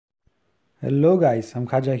Hello guys, I'm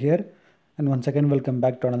Khaja here and once again welcome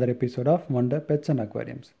back to another episode of Wonder Pets and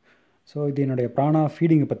Aquariums. So இது என்னுடைய ப்ராணா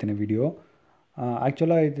ஃபீடிங்கை பற்றின video.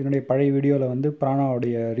 ஆக்சுவலாக இது என்னுடைய பழைய வீடியோவில் வந்து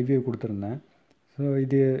ப்ராணாவுடைய ரிவ்யூ கொடுத்துருந்தேன். ஸோ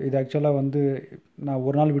இது ஆக்சுவலாக வந்து நான்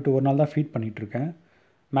ஒரு நாள் விட்டு ஒரு நாள் தான் ஃபீட் பண்ணிகிட்ருக்கேன்.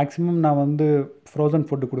 மேக்ஸிமம் நான் வந்து ஃப்ரோசன்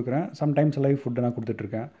ஃபுட்டு கொடுக்குறேன், சம்டைம்ஸ் லைவ் ஃபுட்டு நான்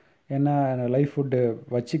கொடுத்துட்ருக்கேன். ஏன்னா லைவ் ஃபுட்டு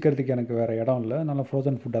வச்சிக்கிறதுக்கு எனக்கு வேறு இடம் இல்லை, அதனால்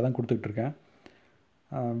ஃப்ரோசன் ஃபுட்டாக தான் கொடுத்துட்ருக்கேன்.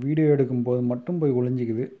 வீடியோ எடுக்கும்போது மட்டும் போய்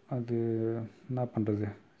ஒளிஞ்சிக்குது, அது என்ன பண்ணுறது.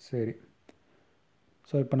 சரி,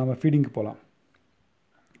 ஸோ இப்போ நம்ம ஃபீடிங்க்கு போகலாம்.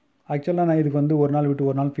 ஆக்சுவலாக நான் இதுக்கு வந்து ஒரு நாள் விட்டு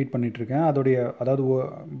ஒரு நாள் ஃபீட் பண்ணிகிட்ருக்கேன். அதாவது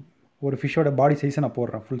ஒரு ஃபிஷ்ஷோட பாடி சைஸை நான்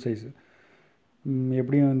போடுறேன், ஃபுல் சைஸு.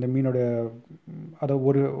 எப்படியும் இந்த மீனோட அதாவது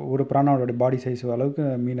ஒரு பிராணாவோட பாடி சைஸ் அளவுக்கு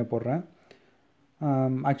மீனை போடுறேன்.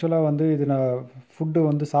 ஆக்சுவலாக வந்து இது நான் ஃபுட்டு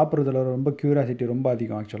வந்து சாப்பிட்றதுல ரொம்ப க்யூரியாசிட்டி ரொம்ப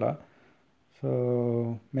அதிகம் ஆக்சுவலாக. ஸோ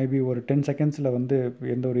மேபி ஒரு 10 செகண்ட்ஸில் வந்து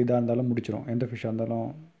எந்த ஒரு இதாக இருந்தாலும் முடிச்சிடும். எந்த ஃபிஷ்ஷாக இருந்தாலும்,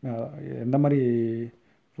 எந்த மாதிரி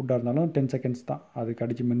ஃபுட்டாக இருந்தாலும் 10 செகண்ட்ஸ் தான், அது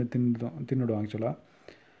கடிச்சு மென்று தின்னுடும் ஆக்சுவலாக.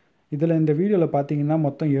 இதில் இந்த வீடியோவில் பார்த்தீங்கன்னா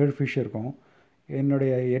மொத்தம் 7 ஃபிஷ் இருக்கும்.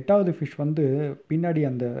 என்னுடைய 8வது ஃபிஷ் வந்து பின்னாடி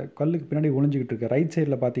அந்த கல்லுக்கு பின்னாடி ஒளிஞ்சிக்கிட்டு இருக்கு. ரைட்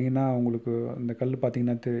சைடில் பார்த்தீங்கன்னா உங்களுக்கு அந்த கல்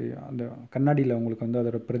பார்த்தீங்கன்னா அந்த கண்ணாடியில் உங்களுக்கு வந்து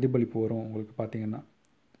அதோட பிரதிபலிப்பு வரும். உங்களுக்கு பார்த்தீங்கன்னா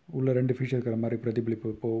உள்ளே 2 ஃபிஷ் இருக்கிற மாதிரி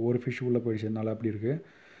பிரதிபலிப்பு. இப்போது ஒரு ஃபிஷ் உள்ளே போயிடுச்சதுனால அப்படி இருக்குது.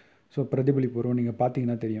 ஸோ பிரதிபலிப்பு வரும், நீங்கள்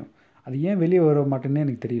பார்த்தீங்கன்னா தெரியும். அது ஏன் வெளியே வர மாட்டேன்னு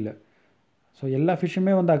எனக்கு தெரியல. ஸோ எல்லா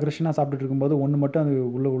ஃபிஷ்ஷுமே வந்து அக்ரெஷனாக சாப்பிட்டுட்டு இருக்கும்போது ஒன்று மட்டும் அது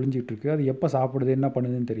உள்ளே ஒளிஞ்சிக்கிட்டு இருக்குது. அது எப்போ சாப்பிடுது என்ன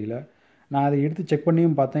பண்ணுதுன்னு தெரியல. நான் அதை எடுத்து செக்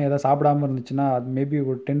பண்ணியும் பார்த்தேன். எதாவது சாப்பிடாமல் இருந்துச்சுன்னா அது மேபி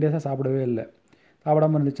ஒரு 10 டேஸாக சாப்பிடவே இல்லை.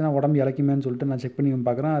 சாப்பிடாமல் இருந்துச்சுன்னா உடம்பு இளைக்குமேன்னு சொல்லிட்டு நான் செக் பண்ணியும்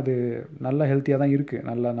பார்க்குறேன். அது நல்லா ஹெல்த்தியாக தான் இருக்குது,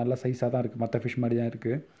 நல்ல சைஸாக தான் இருக்குது, மற்ற ஃபிஷ் மாதிரி தான்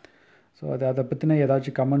இருக்குது. ஸோ அதை பற்றின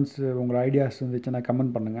ஏதாச்சும் கமெண்ட்ஸ் உங்களோட ஐடியாஸ் இருந்துச்சுன்னா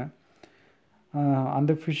கமெண்ட் பண்ணுங்கள்.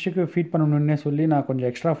 அந்த ஃபிஷ்ஷுக்கு ஃபீட் பண்ணணுன்னே சொல்லி நான் கொஞ்சம்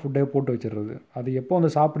எக்ஸ்ட்ரா ஃபுட்டே போட்டு வச்சிடுறது. அது எப்போ வந்து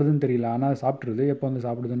சாப்பிடுதுன்னு தெரியல, ஆனால் சாப்பிட்ருது. எப்போ வந்து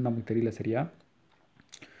சாப்பிடுதுன்னு நமக்கு தெரியல சரியா.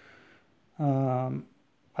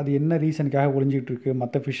 அது என்ன ரீசனுக்காக ஒளிஞ்சிக்கிட்டு இருக்குது,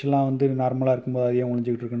 மற்ற ஃபிஷ்ஷெலாம் வந்து நார்மலாக இருக்கும்போது அது ஏன்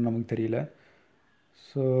ஒளிஞ்சிக்கிட்டு இருக்குன்னு நமக்கு தெரியல.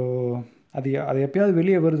 ஸோ அது எப்போயாவது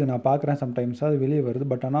வெளியே வருது, நான் பார்க்குறேன் சம்டைம்ஸ் அது வெளியே வருது.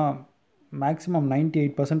 பட் ஆனால் மேக்ஸிமம்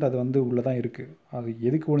 98% அது வந்து உள்ளே தான் இருக்குது. அது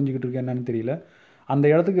எதுக்கு ஒளிஞ்சிக்கிட்டு இருக்கு என்னன்னு தெரியல. அந்த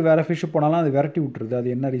இடத்துக்கு வேறு ஃபிஷ்ஷு போனாலும் அது விரட்டி விட்டுருது. அது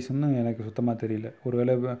என்ன ரீசன்னு எனக்கு சுத்தமாக தெரியல.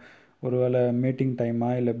 ஒருவேளை மேட்டிங் டைமா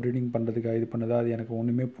இல்லை ப்ரீடிங் பண்ணுறதுக்காக இது பண்ணுதா, அது எனக்கு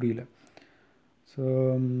ஒன்றுமே புரியல. ஸோ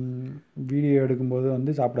வீடியோ எடுக்கும்போது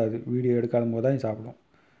வந்து சாப்பிடாது, வீடியோ எடுக்காத போது தான் சாப்பிடும்.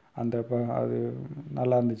 அது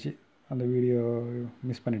நல்லா இருந்துச்சு, அந்த வீடியோ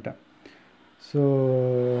மிஸ் பண்ணிட்டேன். ஸோ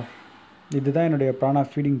இதுதான் என்னுடைய ப்ராணா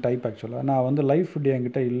ஃபீடிங் டைப். ஆக்சுவலாக நான் வந்து லைவ் ஃபுட்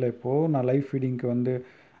என்கிட்ட இல்லை இப்போது. நான் லைவ் ஃபீடிங்க்கு வந்து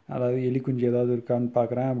அதாவது எலி குஞ்சு ஏதாவது இருக்கான்னு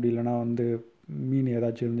பார்க்குறேன். அப்படி இல்லைனா வந்து மீன்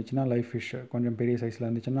ஏதாச்சும் இருந்துச்சுன்னா லைவ் ஃபிஷ் கொஞ்சம் பெரிய சைஸில்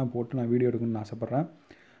இருந்துச்சுன்னா போட்டு நான் வீடியோ எடுக்கணும்னு ஆசைப்பட்றேன்.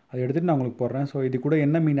 அதை எடுத்துகிட்டு நான் உங்களுக்கு போடுறேன். ஸோ இது கூட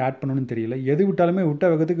என்ன மீன் ஆட் பண்ணணும்னு தெரியல. எது விட்டாலுமே விட்ட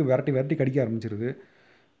வேகத்துக்கு விரட்டி கடிக்க ஆரம்பிச்சிருது.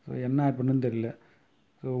 ஸோ என்ன ஆட் பண்ணணும்னு தெரியல.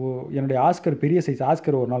 ஸோ என்னுடைய ஆஸ்கர் பெரிய சைஸ்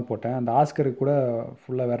ஆஸ்கர் ஒரு நாள் போட்டேன். அந்த ஆஸ்கருக்கு கூட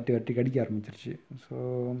ஃபுல்லாக விரட்டி கடிக்க ஆரம்பிச்சிருச்சு. ஸோ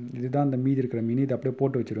இதுதான் அந்த மீதி இருக்கிற மீன். இதை அப்படியே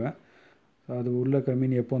போட்டு வச்சுருவேன். ஸோ அது உள்ளே இருக்கிற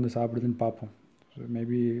மீன் எப்போ வந்து சாப்பிடுதுன்னு பார்ப்போம். ஸோ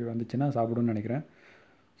மேபி வந்துச்சுன்னா சாப்பிடுன்னு நினைக்கிறேன்.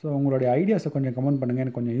 ஸோ உங்களுடைய ஐடியாஸை கொஞ்சம் கமெண்ட் பண்ணுங்கள்,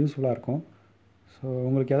 எனக்கு கொஞ்சம் யூஸ்ஃபுல்லாக இருக்கும். ஸோ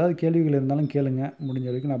உங்களுக்கு ஏதாவது கேள்விகள் இருந்தாலும் கேளுங்க, முடிஞ்ச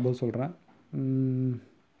வரைக்கும் நான் பதில் சொல்கிறேன்.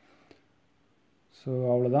 ஸோ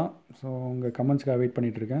அவ்வளோதான். ஸோ உங்கள் கமெண்ட்ஸ்க்காக வெயிட்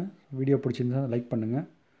பண்ணிகிட்ருக்கேன். வீடியோ பிடிச்சிருந்தா லைக் பண்ணுங்கள்,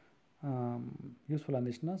 யூஸ்ஃபுல்லாக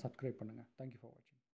இருந்துச்சுன்னா சப்ஸ்கிரைப் பண்ணுங்கள். தேங்க்யூ ஃபார் வாட்சிங்.